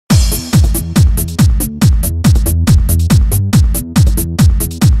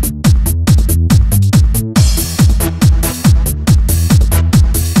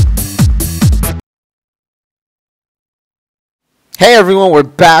Hey everyone, we're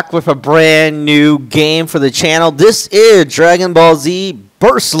back with a brand new game for the channel. This is Dragon Ball Z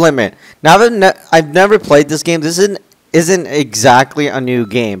Burst Limit. Now, I've never played this game. This isn't exactly a new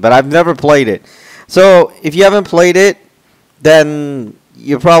game, but I've never played it. So, if you haven't played it, then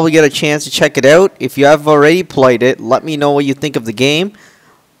you'll probably get a chance to check it out. If you have already played it, let me know what you think of the game.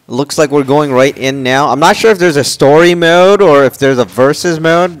 Looks like we're going right in now. I'm not sure if there's a story mode or if there's a versus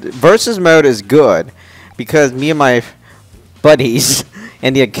mode. Versus mode is good because me and my buddies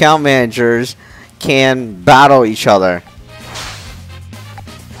and the account managers can battle each other.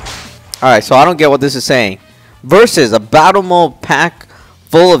 Alright, so I don't get what this is saying. Versus, a battle mode pack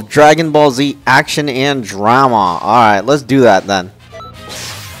full of Dragon Ball Z action and drama. Alright, let's do that then.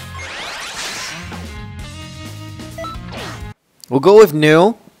 We'll go with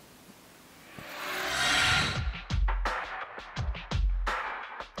new.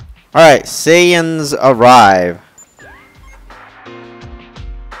 Alright, Saiyans arrive.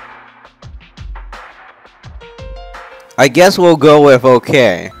 I guess we'll go with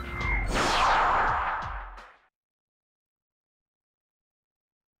okay.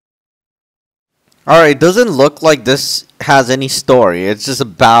 Alright, doesn't look like this has any story. It's just a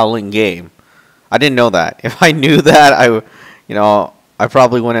battling game. I didn't know that. If I knew that, I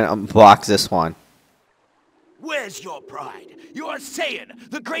probably wouldn't unbox this one. Where's your pride? You are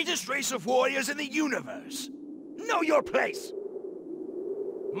Saiyan, the greatest race of warriors in the universe. Know your place.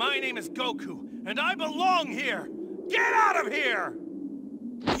 My name is Goku, and I belong here. Get out of here!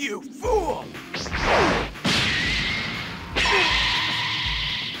 You fool!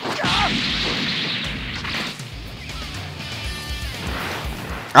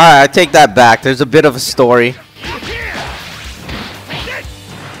 Alright, I take that back. There's a bit of a story.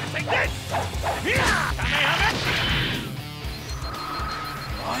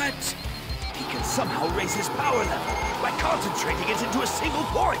 What? He can somehow raise his power level by concentrating it into a single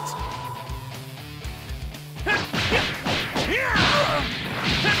point. Take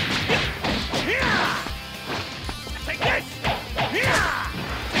this! Take this!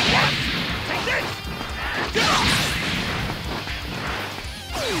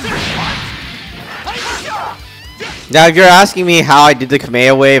 Now, if you're asking me how I did the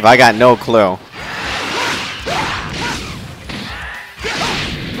Kamea wave, I got no clue.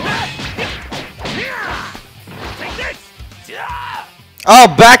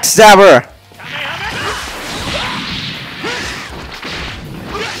 Oh, backstabber!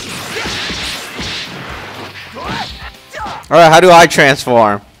 Alright, how do I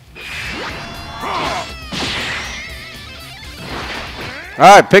transform?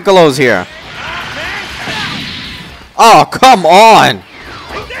 Alright, Piccolo's here. Oh, come on!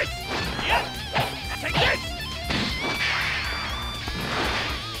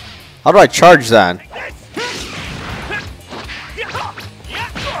 How do I charge that?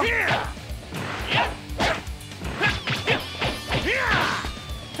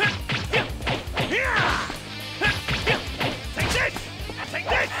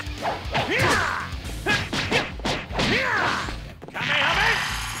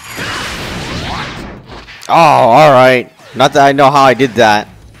 Oh, alright. Not that I know how I did that.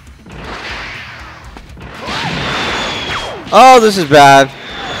 Oh, this is bad.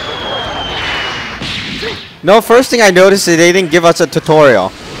 No, first thing I noticed is they didn't give us a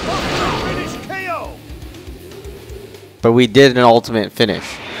tutorial. But we did an ultimate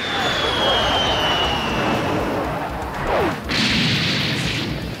finish.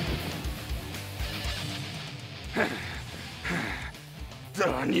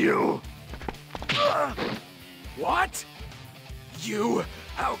 Darn you! What? You?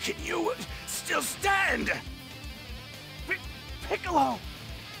 How can you still stand? Piccolo!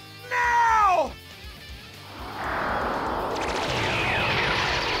 Now!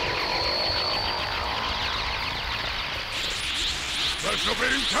 Special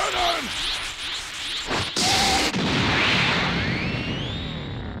beam cannon!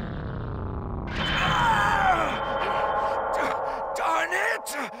 Darn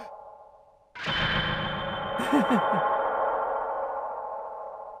it!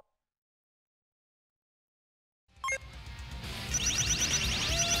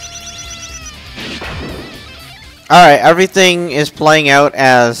 Alright, everything is playing out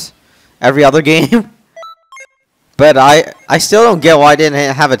as every other game. But I still don't get why I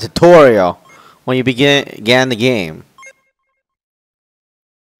didn't have a tutorial when you began the game.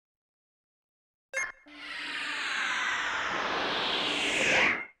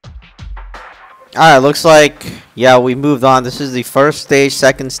 Alright, looks like, yeah, we moved on. This is the first stage,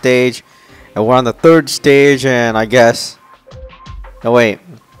 second stage, and we're on the third stage, and I guess... No, wait.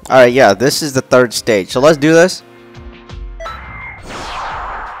 Alright, yeah, this is the third stage. So let's do this.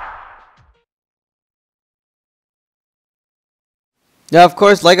 Yeah, of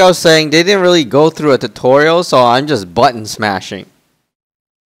course, like I was saying, they didn't really go through a tutorial, so I'm just button smashing.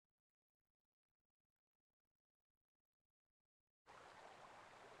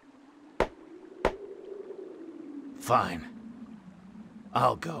 Fine.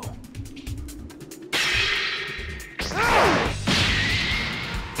 I'll go.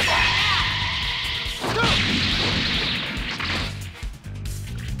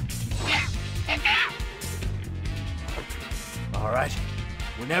 All right.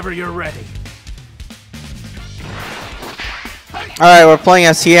 Whenever you're ready. Alright, we're playing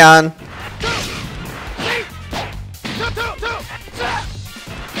as Saiyan.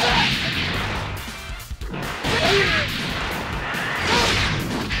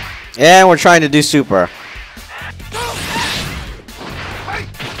 And we're trying to do super.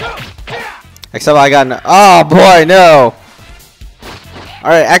 Except I got no. Oh boy, no.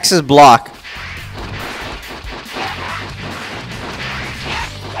 Alright, X is block.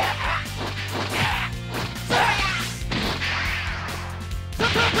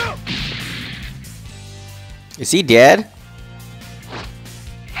 Is he dead?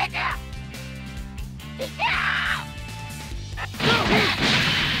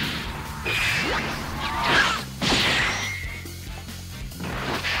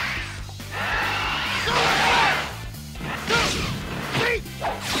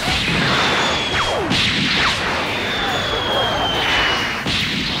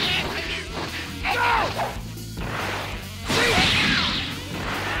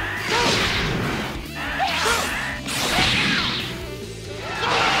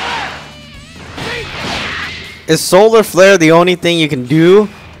 Is solar flare the only thing you can do?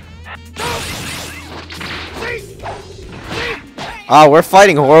 Ah, we're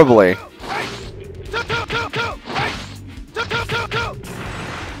fighting horribly.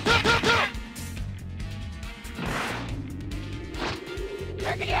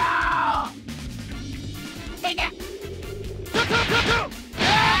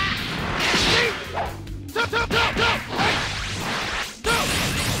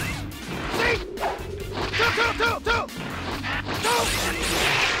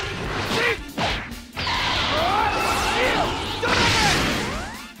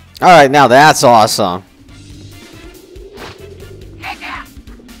 Alright, now that's awesome.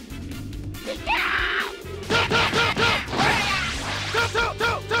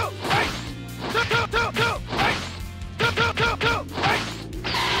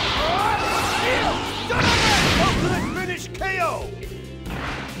 Finish KO.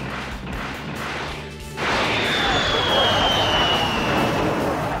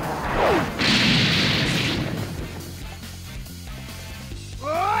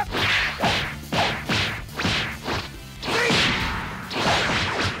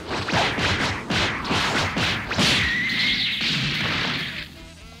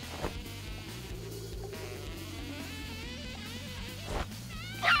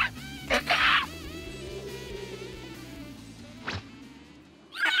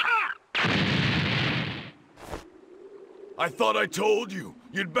 I thought I told you.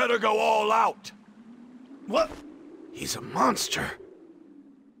 You'd better go all out. What? He's a monster.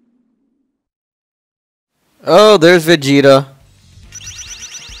 Oh, there's Vegeta.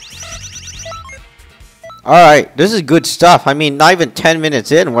 Alright, this is good stuff. I mean, not even 10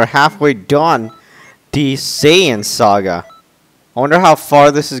 minutes in, we're halfway done the Saiyan saga. I wonder how far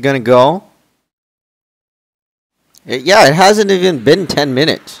this is gonna go. Yeah, it hasn't even been 10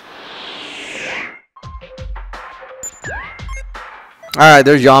 minutes. Alright,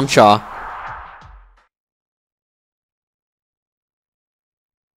 there's Yamcha.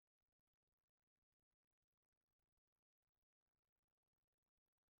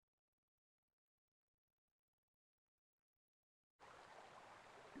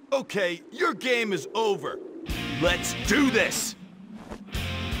 Okay, your game is over. Let's do this!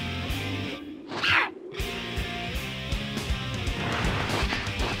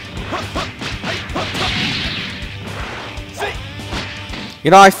 You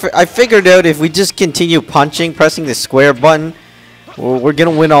know, I figured out if we just continue punching, pressing the square button, we're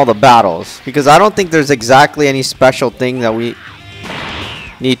gonna win all the battles. Because I don't think there's exactly any special thing that we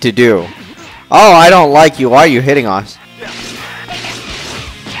need to do. Oh, I don't like you. Why are you hitting us?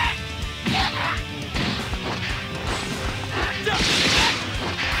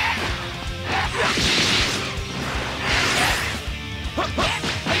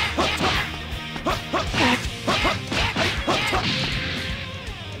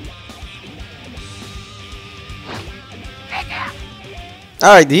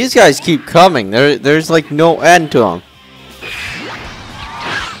 Alright, these guys keep coming. There's like no end to them.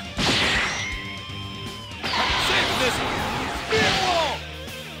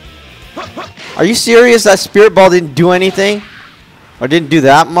 Are you serious? That spirit ball didn't do anything? Or didn't do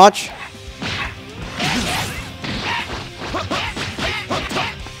that much?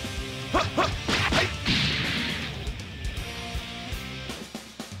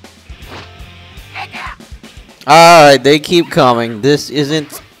 Alright, they keep coming. This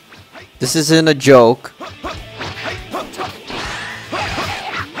isn't a joke.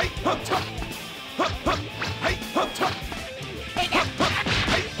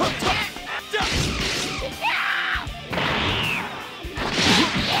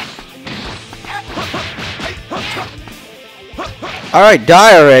 Alright,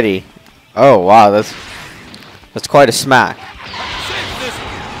 die already. Oh wow, that's quite a smack.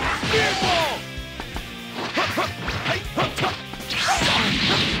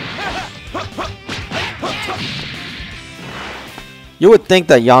 You would think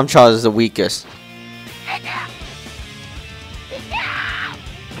that Yamcha is the weakest.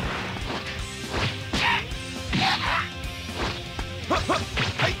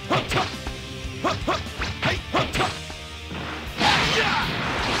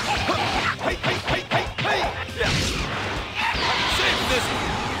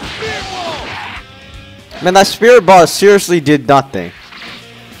 Man, that spirit ball seriously did nothing.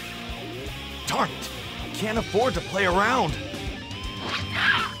 Darn it! I can't afford to play around.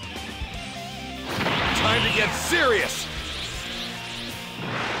 Time to get serious.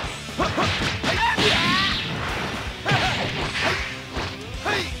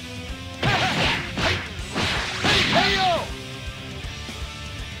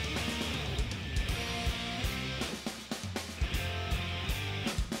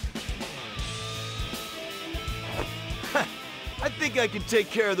 I think I can take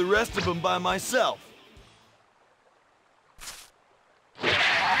care of the rest of them by myself.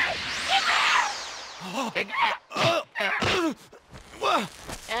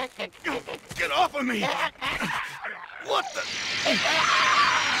 Get off of me! What the?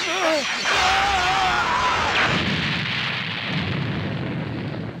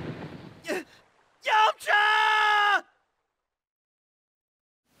 Yamcha!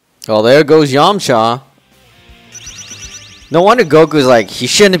 Oh, there goes Yamcha. No wonder Goku's like, he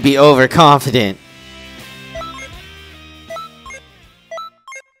shouldn't be overconfident.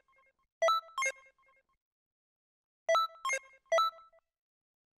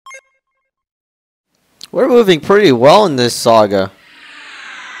 We're moving pretty well in this saga.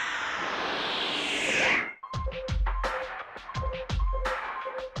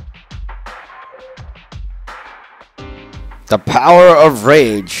 The power of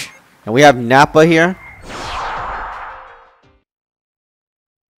rage. And we have Nappa here.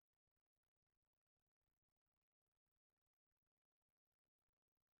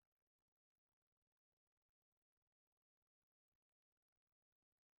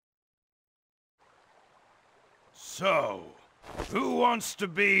 So, who wants to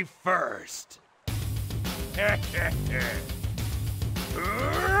be first?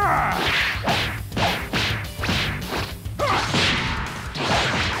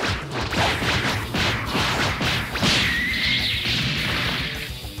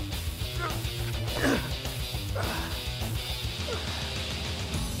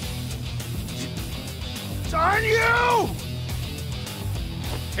 Darn you!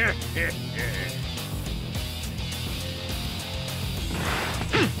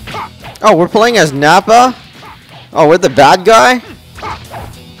 Oh, we're playing as Nappa? Oh, we're the bad guy?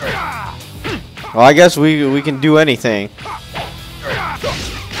 Well, I guess we can do anything.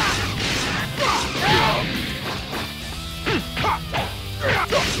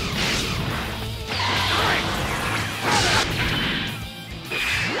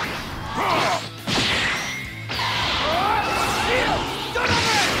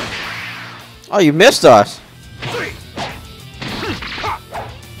 Oh, you missed us.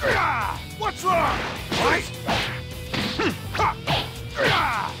 What's wrong?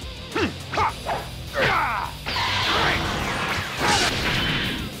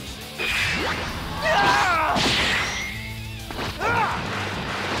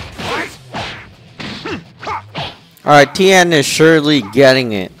 Alright, Tien is surely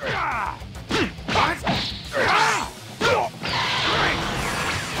getting it.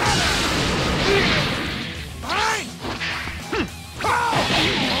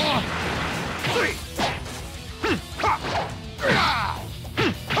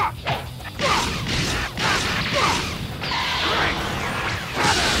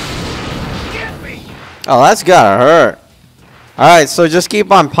 Oh, that's gotta hurt. Alright, so just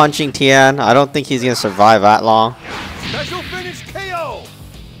keep on punching Tien. I don't think he's gonna survive that long. Special finish KO!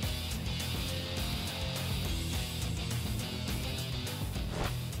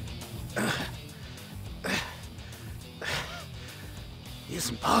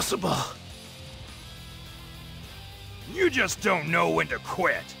 isn't possible. You just don't know when to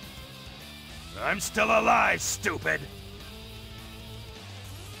quit. I'm still alive, stupid.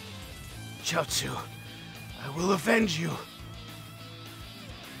 Chaozu, I will avenge you.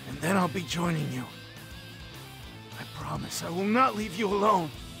 And then I'll be joining you. I promise I will not leave you alone.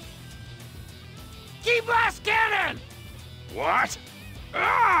 Key blast cannon! What?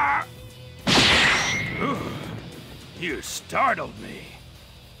 Ah! You startled me.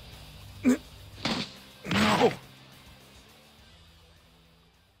 No.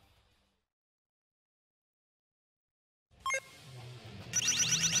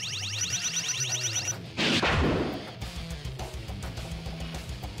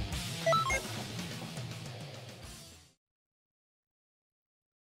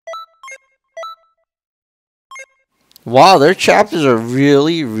 Wow, their chapters are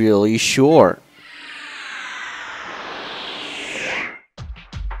really, really short.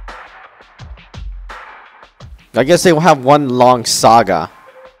 I guess they will have one long saga.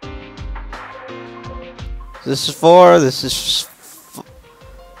 This is 4, this is...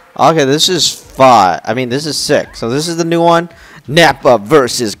 Okay, this is 5. I mean, this is 6. So this is the new one. Nappa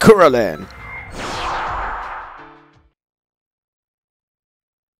versus Krillin.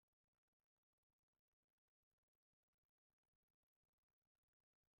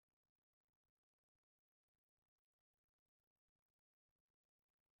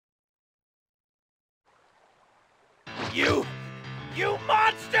 You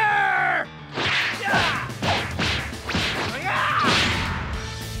monster!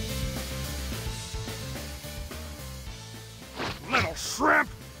 Little shrimp,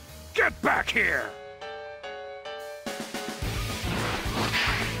 get back here!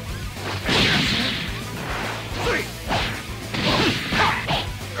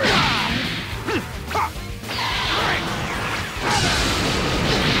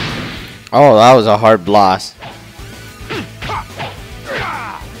 Oh, that was a hard blast.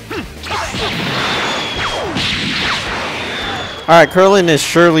 Alright, Krillin is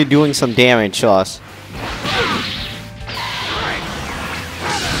surely doing some damage to us.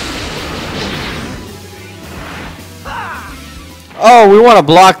 Oh, we want to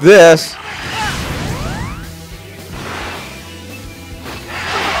block this.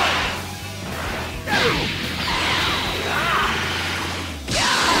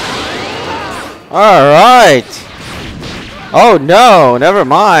 Alright. Oh no, never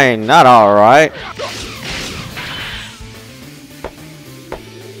mind. Not alright.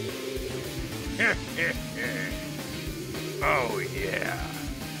 Oh yeah,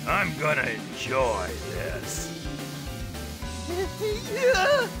 I'm gonna enjoy this.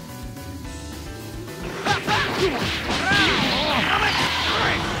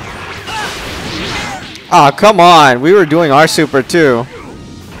 Ah, come on. We were doing our super too.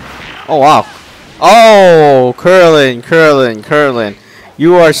 Oh wow. Oh, Krillin, Krillin, Krillin.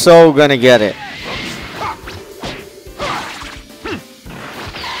 You are so gonna get it.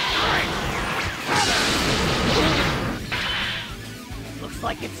 Looks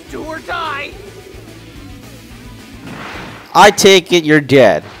like it's do or die. I take it you're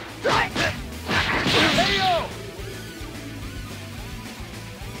dead.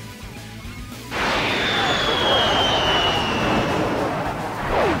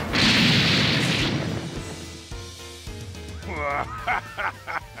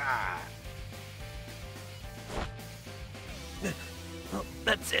 Oh,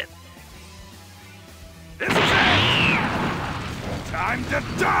 that's it. This is it! Time to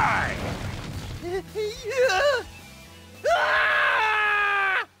die!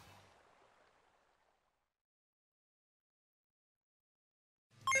 Ah!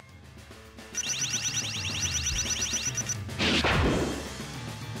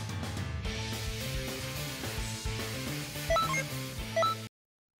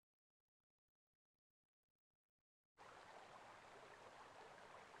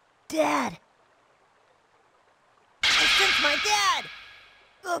 Dad! I sense my dad!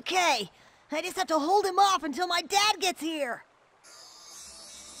 Okay, I just have to hold him off until my dad gets here!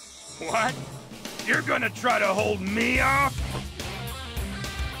 What? You're gonna try to hold me off?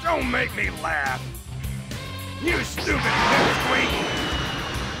 Don't make me laugh! You stupid pipsqueak!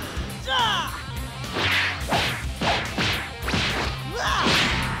 Ah! Ah!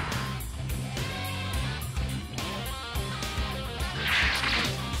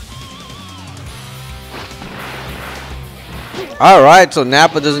 Alright, so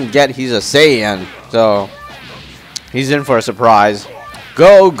Nappa doesn't get he's a Saiyan. So he's in for a surprise.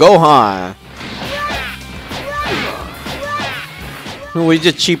 Go, Gohan! We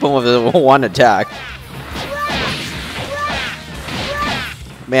just cheap him with a one attack.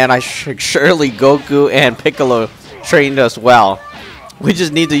 Man, surely Goku and Piccolo trained us well. We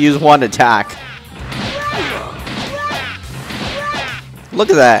just need to use one attack. Look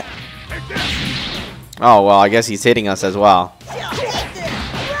at that. Oh, well, I guess he's hitting us as well.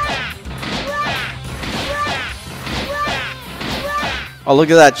 Oh, look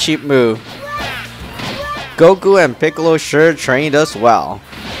at that cheap move. Goku and Piccolo sure trained us well.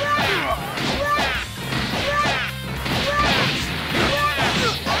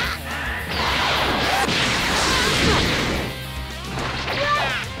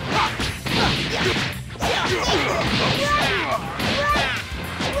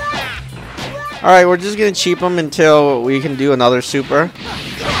 Alright, we're just gonna cheap him until we can do another super.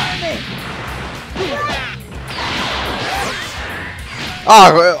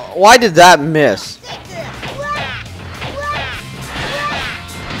 Oh, why did that miss?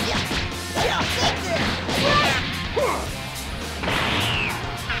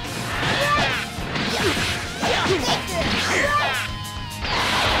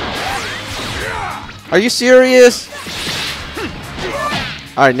 Are you serious?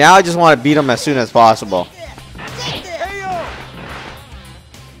 Alright, now I just want to beat him as soon as possible.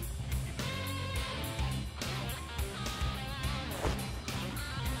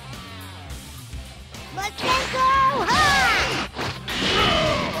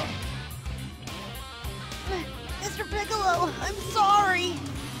 Mr. Piccolo, I'm sorry.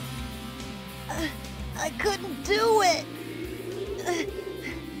 I couldn't do it.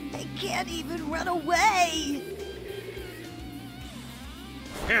 I can't even run away.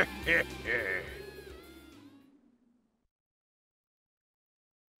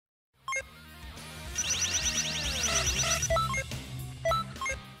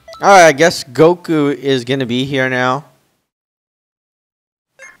 Alright, I guess Goku is gonna be here now.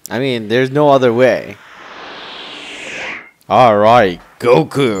 I mean, there's no other way. Alright,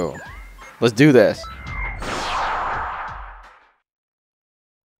 Goku. Let's do this.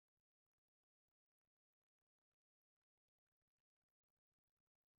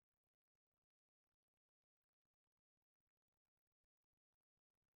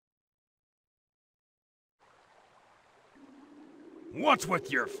 What's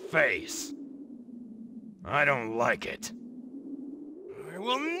with your face? I don't like it. I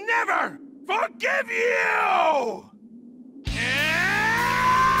will never forgive you!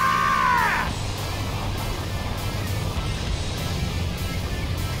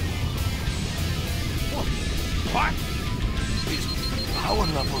 What? His power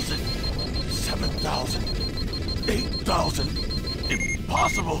levels at 7,000, 8,000.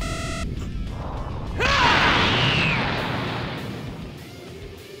 Impossible.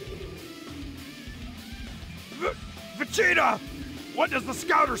 Vegeta! What does the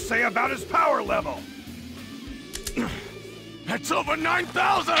scouter say about his power level? It's over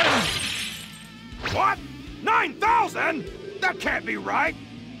 9,000! What? 9,000? That can't be right!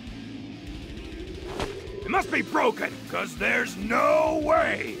 It must be broken, because there's no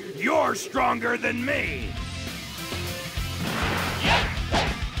way you're stronger than me!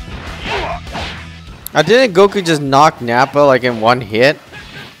 Didn't Goku just knock Nappa like in one hit?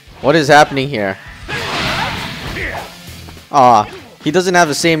 What is happening here? Aw, he doesn't have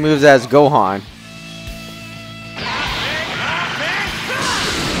the same moves as Gohan.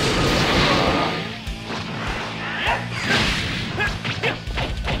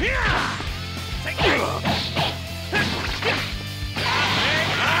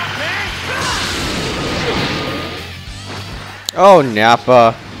 Oh,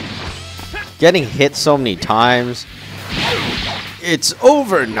 Nappa. Getting hit so many times. It's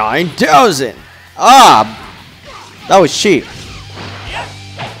over 9,000. Ah, that was cheap.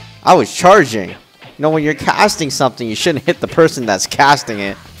 I was charging. You know, when you're casting something, you shouldn't hit the person that's casting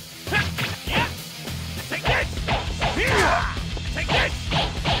it.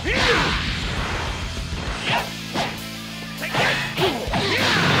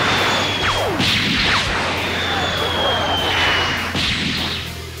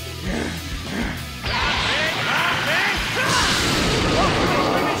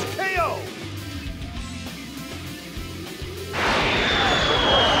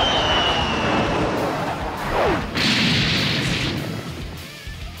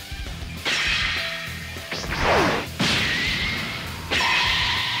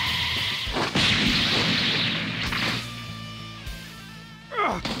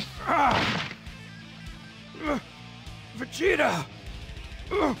 Vegeta!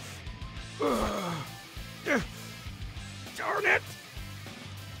 Darn it!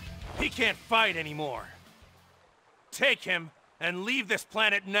 He can't fight anymore. Take him and leave this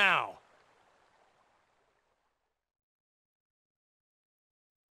planet now.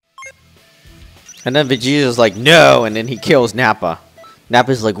 And then Vegeta's like, no, and then he kills Nappa.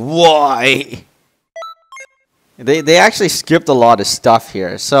 Nappa's like, why? They actually skipped a lot of stuff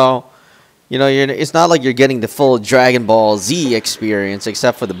here, so you know it's not like you're getting the full Dragon Ball Z experience,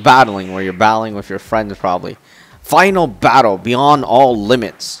 except for the battling where you're battling with your friends probably. Final battle beyond all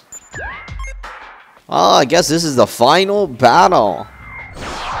limits. Oh, I guess this is the final battle.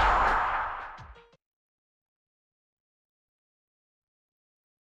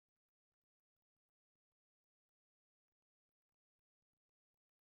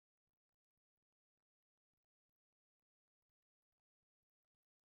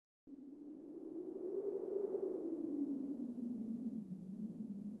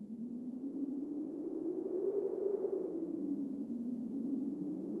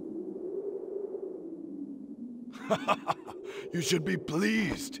 You should be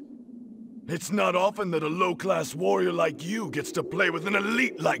pleased. It's not often that a low-class warrior like you gets to play with an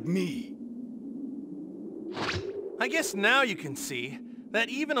elite like me. I guess now you can see that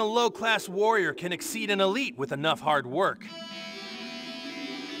even a low-class warrior can exceed an elite with enough hard work.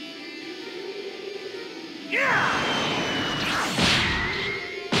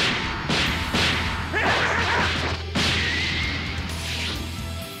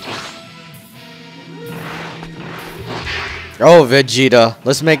 Oh, Vegeta,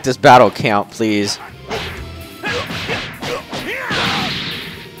 let's make this battle count, please.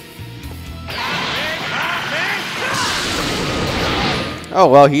 Oh,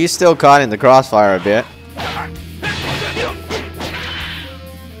 well, he's still caught in the crossfire a bit.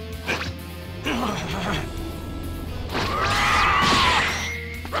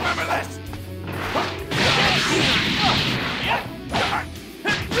 Remember this!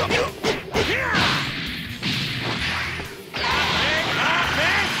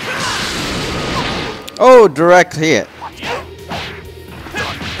 Oh, direct hit.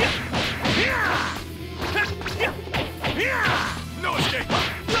 No escape!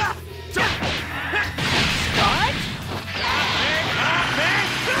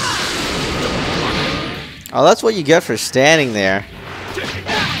 Oh, that's what you get for standing there.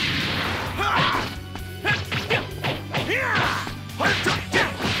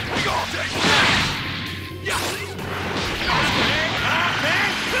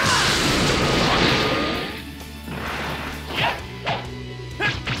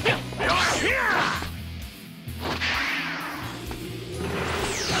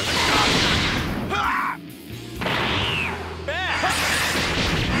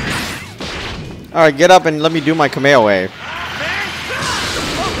 Alright, get up and let me do my Kameo wave.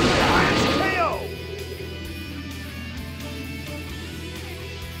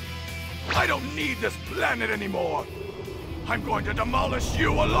 I don't need this planet anymore. I'm going to demolish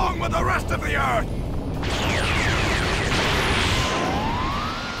you along with the rest of the Earth.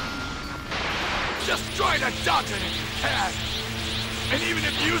 Just try to dodge it if you can. And even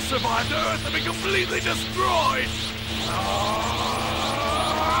if you survive, the Earth will be completely destroyed.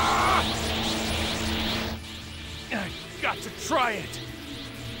 I've got to try it.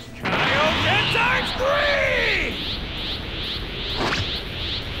 Kaioken times 3!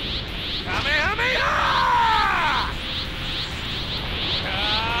 Kamehameha!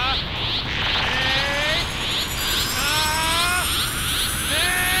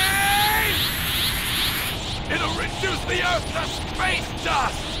 It'll reduce the Earth to space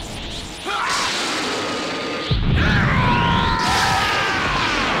dust!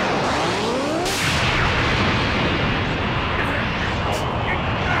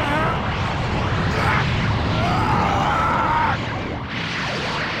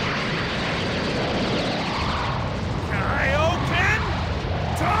 Kaioken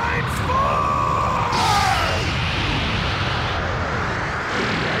times 4!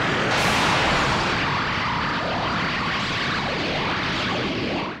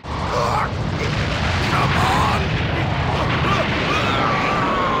 Come on!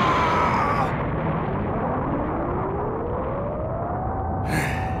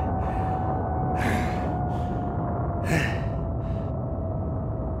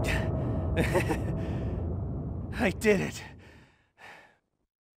 I did it.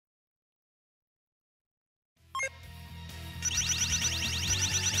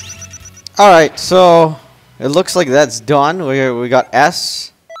 Alright, so it looks like that's done. We got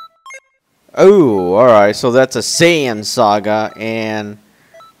S. Oh, alright, so that's a Saiyan Saga, and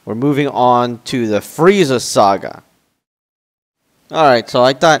we're moving on to the Frieza Saga. Alright, so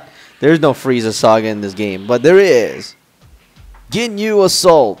I thought there's no Frieza Saga in this game, but there is. Ginyu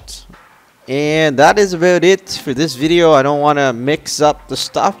Assault. And that is about it for this video. I don't want to mix up the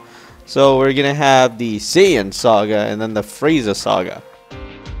stuff, so we're going to have the Saiyan Saga and then the Frieza Saga.